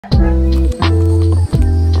Hey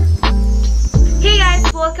guys!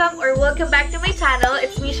 Welcome back to my channel.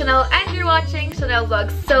 It's me, Chanel, and you're watching Chanel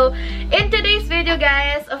Vlogs. So, in today's video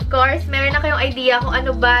guys, of course, meron na kayong idea kung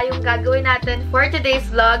ano ba yung gagawin natin for today's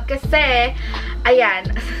vlog. Kasi, ayan.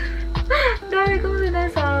 Dami kong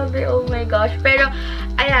sinasabi. Oh my gosh. Pero,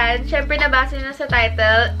 ayan, syempre nabasa nyo na sa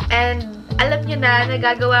title. And, alam nyo na,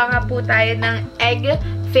 nagagawa nga po tayo ng egg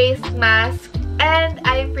face mask. And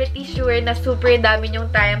I'm pretty sure na super dami yung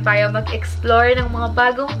time para mag-explore ng mga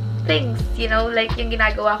bagong things, you know, like yung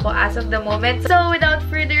ginagawa ko as of the moment. So, without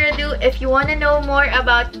further ado, if you wanna know more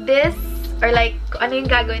about this, or like, ano yung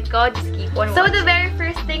gagawin ko, just keep on watching. So, the very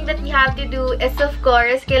first thing that you have to do is, of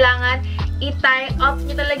course, kailangan i-tie up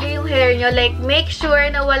nyo talaga yung hair nyo. Like, make sure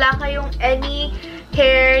na wala kayong any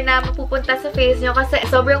hair na mapupunta sa face nyo kasi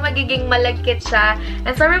sobrang magiging malagkit siya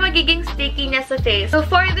and sobrang magiging sticky niya sa face. So,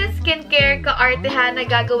 for this skincare ka-artehan na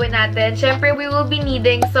gagawin natin, syempre, we will be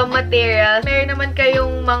needing some material. Meron naman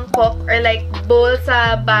kayong mangkok or like bowl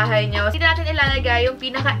sa bahay nyo. Hindi natin ilalagay yung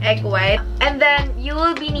pinaka-egg white. And then, you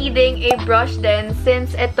will be needing a brush din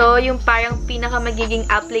since ito yung parang pinaka-magiging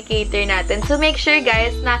applicator natin. So, make sure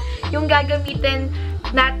guys na yung gagamitin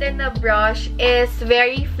natin na brush is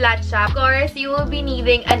very flat siya. Of course, you will be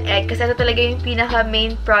needing an egg kasi ito talaga yung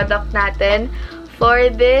pinaka-main product natin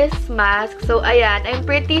for this mask. So, ayan. I'm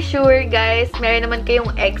pretty sure, guys, meron naman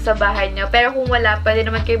kayong egg sa bahay nyo. Pero kung wala, pwede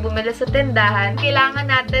naman kayo bumili sa tindahan.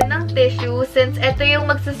 Kailangan natin ng tissue since ito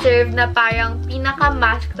yung magsaserve na parang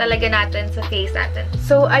pinaka-mask talaga natin sa face natin.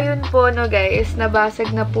 So, ayun po, no, guys.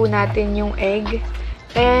 Nabasag na po natin yung egg.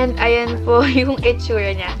 And, ayan po yung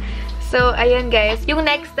itsura niya. So, ayan guys, yung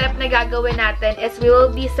next step na gagawin natin is we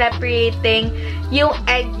will be separating yung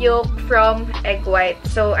egg yolk from egg white.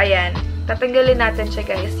 So, ayan. Tatanggalin natin siya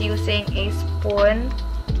guys using a spoon.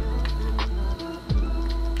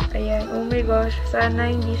 Ayan. Oh my gosh.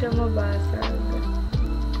 Sana hindi siya mabasag.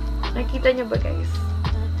 Nakita nyo ba guys?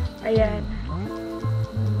 Ayan.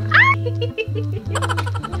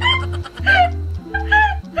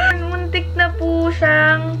 Muntik na po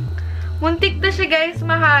siyang... Muntik na siya guys,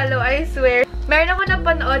 mahalo, I swear. Meron ako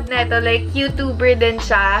napanood neto, like YouTuber din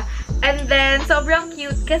siya. And then, sobrang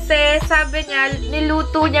cute kasi sabi niya,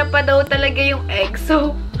 niluto niya pa daw talaga yung egg.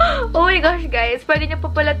 So, oh my gosh guys, pwede niyo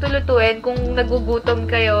pa pala tulutuin kung nagugutom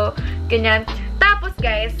kayo, ganyan. Tapos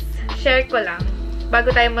guys, share ko lang,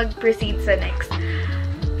 bago tayo mag-proceed sa next.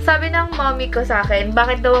 Sabi ng mommy ko sa akin,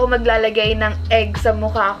 bakit daw ako maglalagay ng egg sa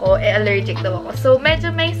mukha ko? Eh, allergic daw ako. So, medyo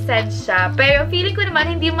may sense siya. Pero, feeling ko naman,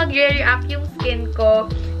 hindi mag-react yung skin ko.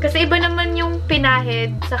 Kasi iba naman yung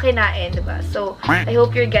pinahid sa kinain, diba? So, I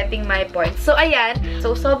hope you're getting my point. So, ayan.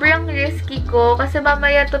 So, sobrang risky ko. Kasi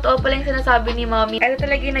mamaya, totoo pala yung sinasabi ni mommy. Ito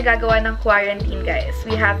talaga yung nagagawa ng quarantine, guys.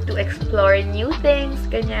 We have to explore new things,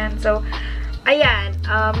 ganyan. So, ayan,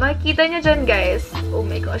 makikita nyo dyan guys. Oh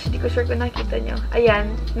my gosh, hindi ko sure kung nakita nyo.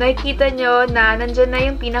 Ayan, nakikita nyo na nandyan na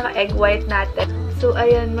yung pinaka-egg white natin. So,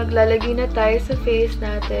 ayan, maglalagay na tayo sa face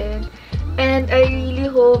natin. And I really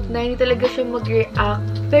hope na hindi talaga siya mag-react.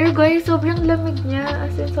 Pero guys, sobrang lamig niya.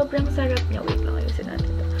 As in, sobrang sarap niya. Wait lang, ayusin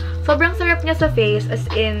natin ito. Sobrang sarap niya sa face. As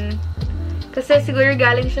in, kasi siguro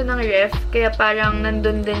galing siya ng ref. Kaya parang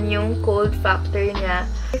nandun din yung cold factor niya.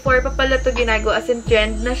 Before pa pala ito ginagawa, as in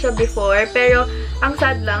trend na siya before. Pero, ang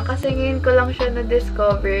sad lang, kasi ngayon ko lang siya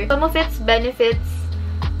na-discover. Some of its benefits,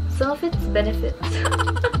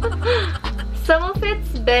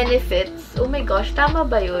 oh my gosh, tama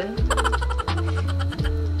ba yun?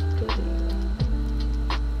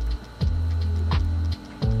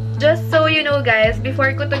 Just so you know guys,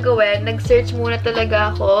 before ko ito gawin, nag-search muna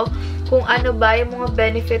talaga ako kung ano ba yung mga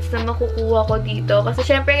benefits na makukuha ko dito. Kasi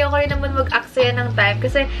syempre, ayoko rin naman mag-aksaya ng time.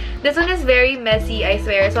 Kasi this one is very messy, I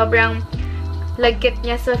swear. Sobrang lagkit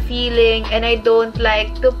niya sa feeling. And I don't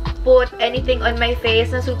like to put anything on my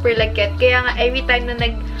face na super lagkit. Kaya nga, every time na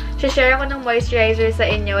nag-share ako ng moisturizer sa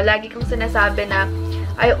inyo, lagi kong sinasabi na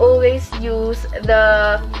I always use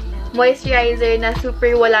the moisturizer na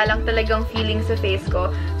super wala lang talagang feeling sa face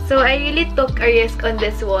ko. So, I really took a risk on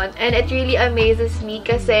this one. And it really amazes me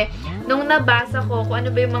kasi nung nabasa ko kung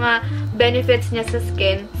ano ba yung mga benefits niya sa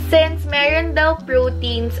skin, since meron daw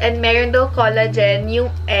proteins and meron daw collagen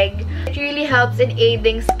yung egg, it really helps in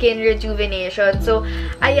aiding skin rejuvenation. So,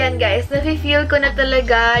 ayan guys, nafe-feel ko na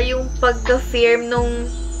talaga yung pagka-firm nung,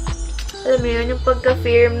 alam mo yun, yung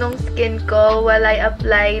pagka-firm nung skin ko while I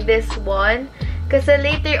apply this one. Kasi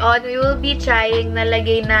later on, we will be trying na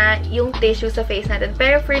lagay na yung tissue sa face natin.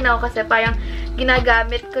 Pero for now, kasi parang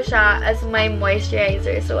ginagamit ko siya as my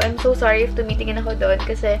moisturizer. So, I'm so sorry if tumitingin ako doon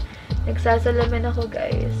kasi nagsasalamin ako,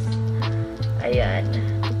 guys. Ayan.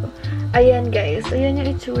 Ayan guys, ayan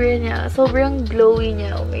yung itsura niya. Sobrang glowy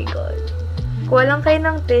niya, oh my god. Kuha lang kayo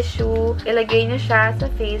ng tissue, ilagay niyo siya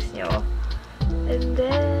sa face niyo. And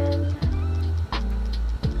then,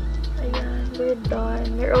 ayan, we're done.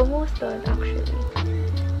 We're almost done actually.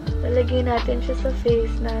 Lalagay natin siya sa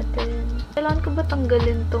face natin. Kailangan ko ba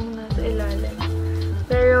tanggalin tong nasa ilalim?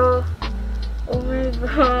 Pero, oh my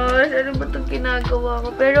gosh, ano ba itong ginagawa ko?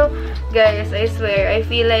 Pero, guys, I swear, I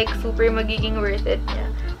feel like super magiging worth it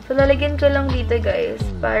niya. So, lalagyan ko lang dito, guys,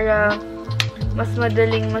 para mas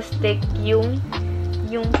madaling ma-stick yung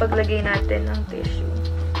paglagay natin ng tissue.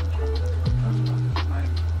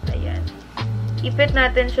 Ayan. Ipit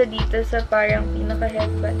natin siya dito sa parang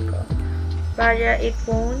pinaka-headband ko. Para it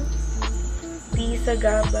won't be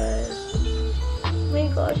sagabal. Oh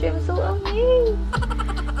my gosh, I'm so amazed!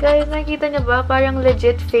 Guys, nakikita niyo ba? Parang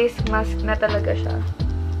legit face mask na talaga siya.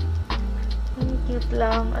 Ang cute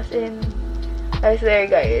lang. As in, I swear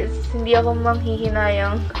guys, hindi ako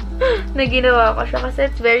manghihinayang na ginawa ko siya kasi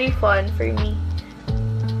it's very fun for me.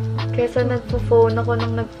 Kesa nagpo-phone ako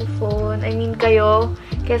nang nagpo-phone. I mean kayo,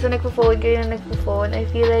 kesa nagpo-phone kayo nang nagpo-phone, I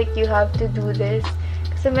feel like you have to do this.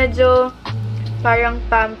 Kasi medyo parang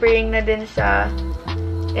pampering na din siya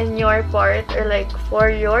in your part or like for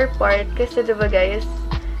your part. Kasi diba guys,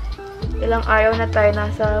 ilang araw na tayo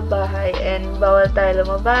nasa bahay and bawal tayo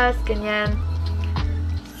lumabas, ganyan.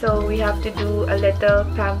 So, we have to do a little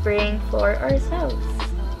pampering for ourselves.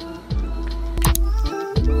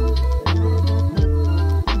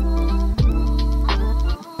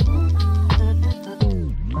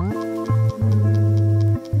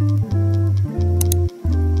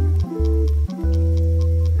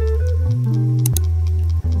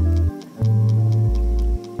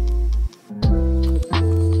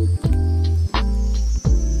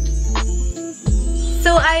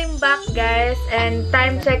 So, I'm back guys, and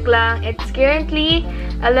time check lang, it's currently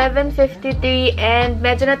 11:53 and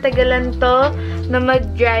medyo natagalan to na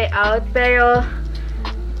mag-dry out, pero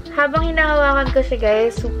habang hinahawakan ko siya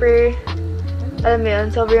guys, super, alam mo yun,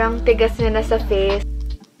 sobrang tigas niya na sa face.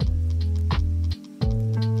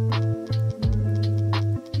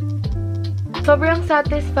 Sobrang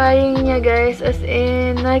satisfying niya guys, as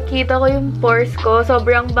in, nakita ko yung pores ko,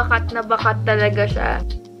 sobrang bakat na bakat talaga siya.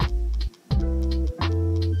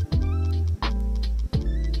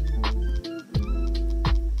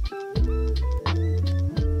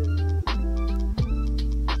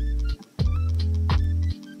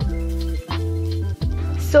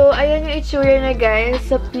 So, ayan yung itsura na guys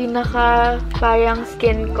sa pinaka parang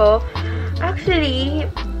skin ko. Actually,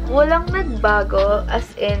 walang nagbago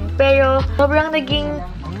as in. Pero, sobrang naging,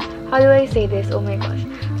 how do I say this? Oh my gosh.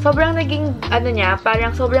 Sobrang naging, ano niya,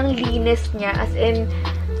 parang sobrang linis niya. As in,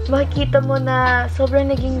 makikita mo na sobrang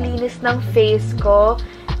naging linis ng face ko.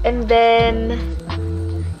 And then,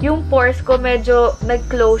 yung pores ko medyo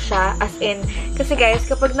nag-close siya. As in, kasi guys,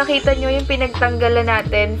 kapag nakita nyo yung pinagtanggalan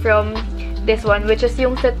natin from this one, which is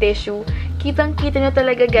yung sa tissue, kitang-kita nyo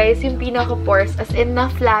talaga guys yung pinaka-pores. As in,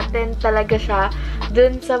 na-flatten talaga siya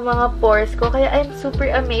dun sa mga pores ko. Kaya I'm super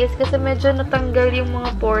amazed kasi medyo natanggal yung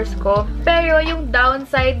mga pores ko. Pero yung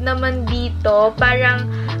downside naman dito, parang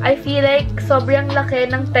I feel like sobrang laki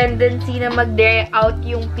ng tendency na mag-dry out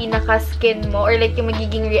yung pinaka-skin mo or like yung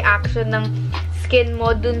magiging reaction ng skin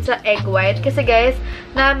mo dun sa egg white. Kasi guys,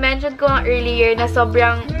 na-mention ko nga earlier na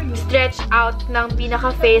sobrang stretch out ng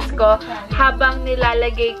pinaka-face ko habang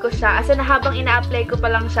nilalagay ko siya. As in, habang ina-apply ko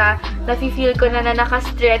pa lang siya, nafe-feel ko na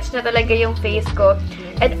naka-stretch na talaga yung face ko.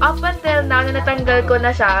 And up until now, na natanggal ko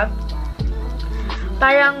na siya,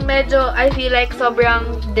 parang medyo, I feel like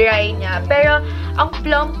sobrang dry niya. Pero, ang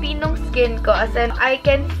plumpy ng skin ko, as in, I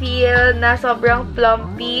can feel na sobrang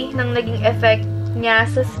plumpy ng naging effect niya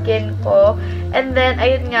sa skin ko. And then,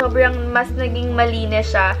 ayun nga, sobrang mas naging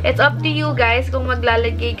malinis siya. It's up to you guys kung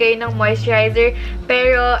maglalagay kayo ng moisturizer.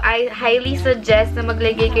 Pero, I highly suggest na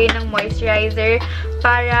maglagay kayo ng moisturizer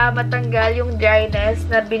para matanggal yung dryness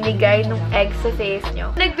na binigay ng egg sa face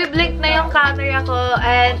nyo. Nagbi-blink na yung camera ko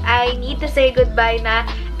and I need to say goodbye na.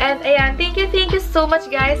 And ayan, thank you so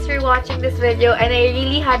much guys for watching this video. And I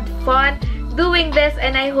really had fun doing this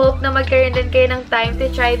and I hope na magkaroon din kayo ng time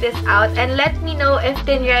to try this out and let me know if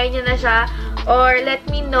tinry nyo na siya or let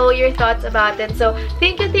me know your thoughts about it. So,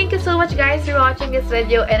 thank you so much guys for watching this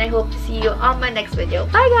video and I hope to see you on my next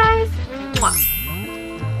video. Bye guys! Mwah!